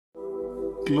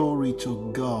Glory to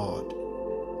God.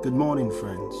 Good morning,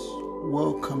 friends.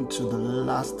 Welcome to the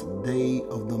last day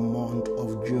of the month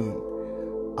of June.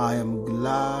 I am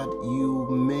glad you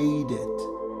made it.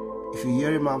 If you're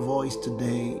hearing my voice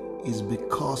today, it's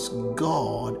because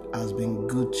God has been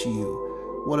good to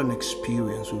you. What an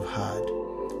experience we've had.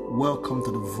 Welcome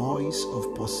to the Voice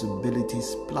of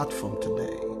Possibilities platform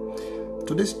today.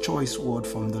 Today's choice word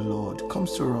from the Lord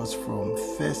comes to us from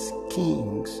 1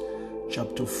 Kings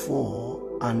chapter 4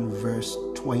 and verse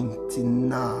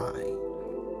 29.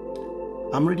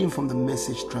 I'm reading from the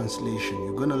Message translation.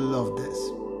 You're going to love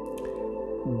this.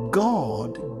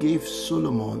 God gave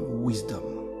Solomon wisdom,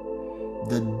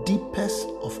 the deepest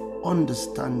of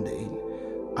understanding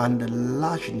and the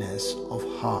largeness of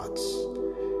hearts.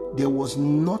 There was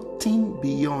nothing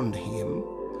beyond him,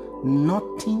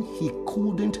 nothing he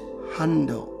couldn't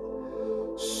handle.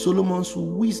 Solomon's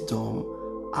wisdom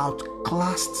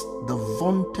outclassed the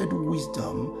vaunted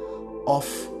wisdom of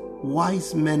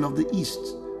wise men of the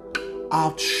East,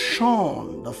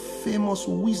 outshone the famous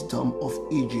wisdom of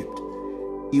Egypt.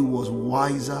 He was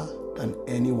wiser than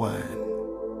anyone.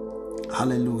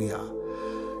 Hallelujah.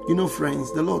 You know,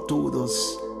 friends, the Lord told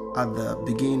us at the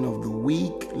beginning of the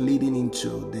week leading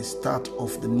into the start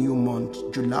of the new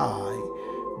month, July,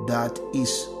 that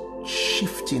is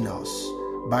shifting us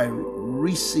by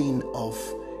reason of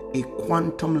a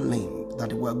quantum leap,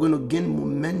 that we're going to gain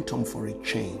momentum for a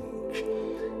change.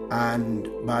 And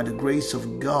by the grace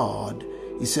of God,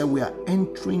 he said we are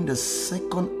entering the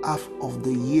second half of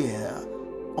the year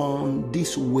on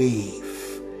this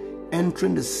wave.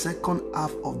 Entering the second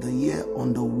half of the year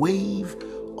on the wave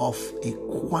of a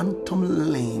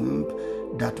quantum leap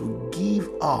that will give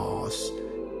us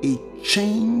a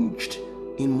change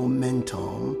in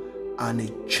momentum and a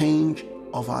change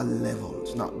of our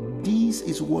levels. Now, this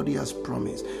is what he has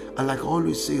promised. And like I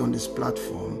always say on this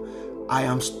platform, I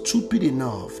am stupid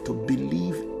enough to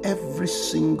believe every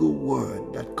single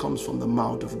word that comes from the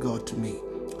mouth of God to me.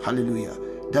 Hallelujah.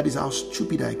 That is how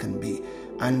stupid I can be.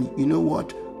 And you know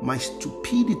what? My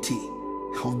stupidity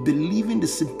of believing the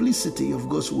simplicity of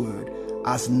God's word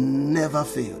has never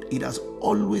failed. It has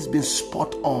always been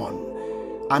spot on.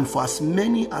 And for as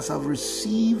many as have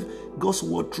received God's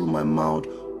word through my mouth,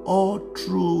 all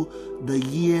through the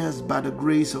years, by the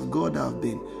grace of God, I've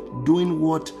been doing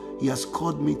what he has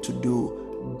called me to do,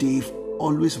 they've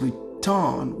always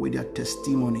returned with their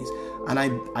testimonies. And I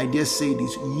dare say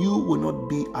this, you will not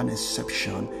be an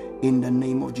exception in the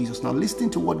name of Jesus. Now listen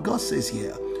to what God says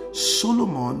here.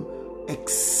 Solomon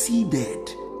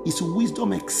exceeded, his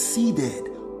wisdom exceeded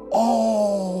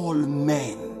all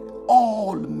men.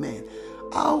 All men.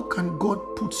 How can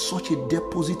God put such a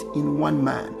deposit in one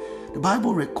man? The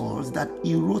Bible records that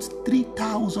he wrote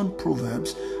 3,000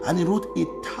 proverbs and he wrote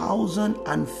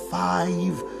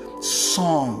 1,005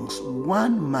 songs.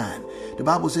 One man. The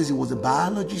Bible says he was a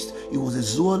biologist, he was a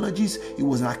zoologist, he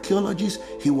was an archaeologist,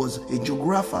 he was a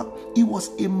geographer. He was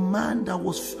a man that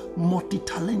was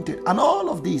multi-talented. And all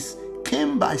of this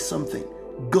came by something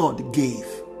God gave.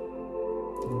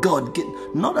 God gave.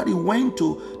 Not that he went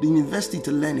to the university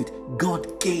to learn it.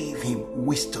 God gave him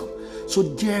wisdom. So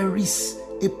there is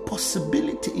a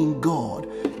possibility in God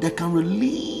that can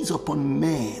release upon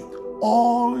man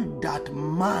all that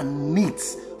man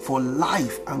needs for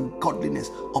life and godliness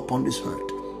upon this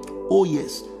earth. Oh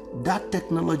yes, that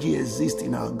technology exists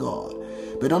in our God.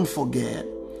 But don't forget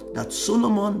that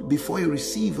Solomon, before he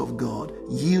received of God,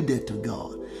 yielded to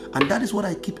God. And that is what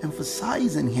I keep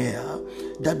emphasizing here,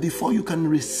 that before you can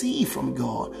receive from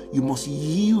God, you must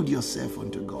yield yourself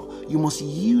unto God. You must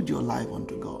yield your life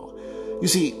unto God. You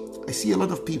see, I see a lot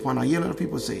of people and I hear a lot of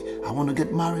people say, I want to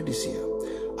get married this year.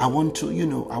 I want to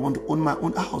own my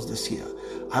own house this year.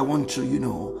 I want to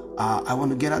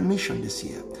get admission this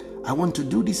year. I want to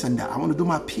do this and that. I want to do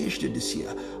my PhD this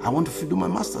year. I want to do my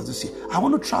master's this year. I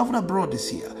want to travel abroad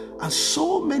this year. And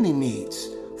so many needs.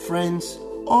 Friends,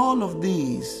 all of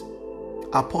these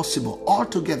are possible all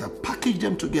together. Package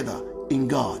them together in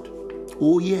God.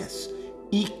 Oh yes,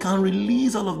 he can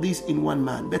release all of this in one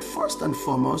man. But first and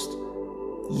foremost,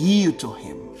 yield to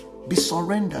him. Be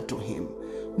surrendered to him.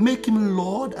 Make him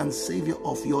Lord and Savior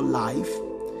of your life.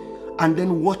 And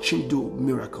then watch him do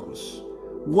miracles.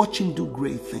 Watch him do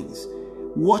great things.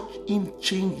 Watch him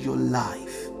change your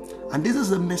life. And this is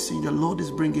the message the Lord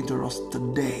is bringing to us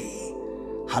today.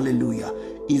 Hallelujah.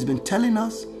 He's been telling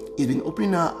us, he's been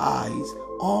opening our eyes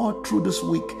all through this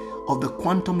week of the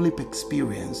quantum leap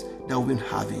experience that we've been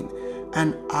having.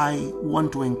 And I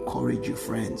want to encourage you,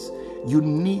 friends. You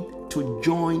need to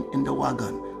join in the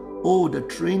wagon. Oh, the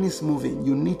train is moving.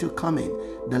 You need to come in.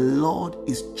 The Lord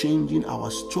is changing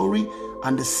our story,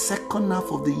 and the second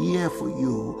half of the year for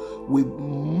you will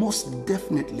most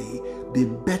definitely be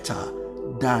better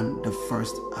than the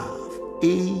first half.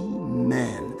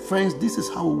 Amen. Friends, this is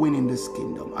how we win in this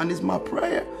kingdom. And it's my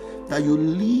prayer that you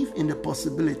live in the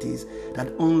possibilities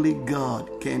that only God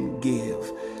can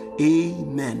give.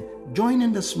 Amen. Join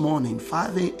in this morning,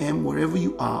 5 a.m., wherever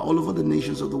you are, all over the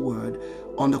nations of the world,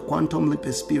 on the Quantum Leap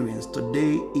Experience.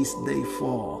 Today is day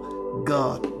 4.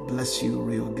 God bless you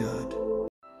real good.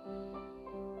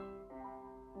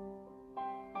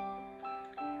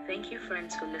 Thank you,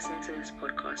 friends, for listening to this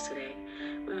podcast today.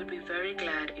 We would be very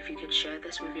glad if you could share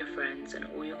this with your friends and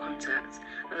all your contacts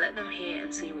and let them hear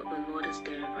and see what the Lord is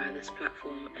doing via this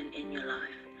platform and in your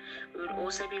life. We would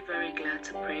also be very glad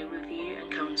to pray with you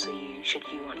and counsel you should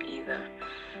you want either.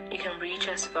 You can reach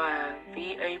us via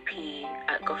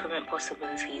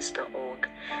vop@governmentpossibilities.org.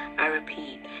 I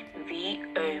repeat,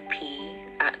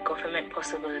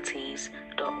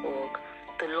 vop@governmentpossibilities.org.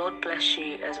 The Lord bless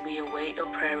you as we await your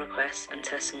prayer requests and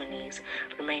testimonies.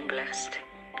 Remain blessed.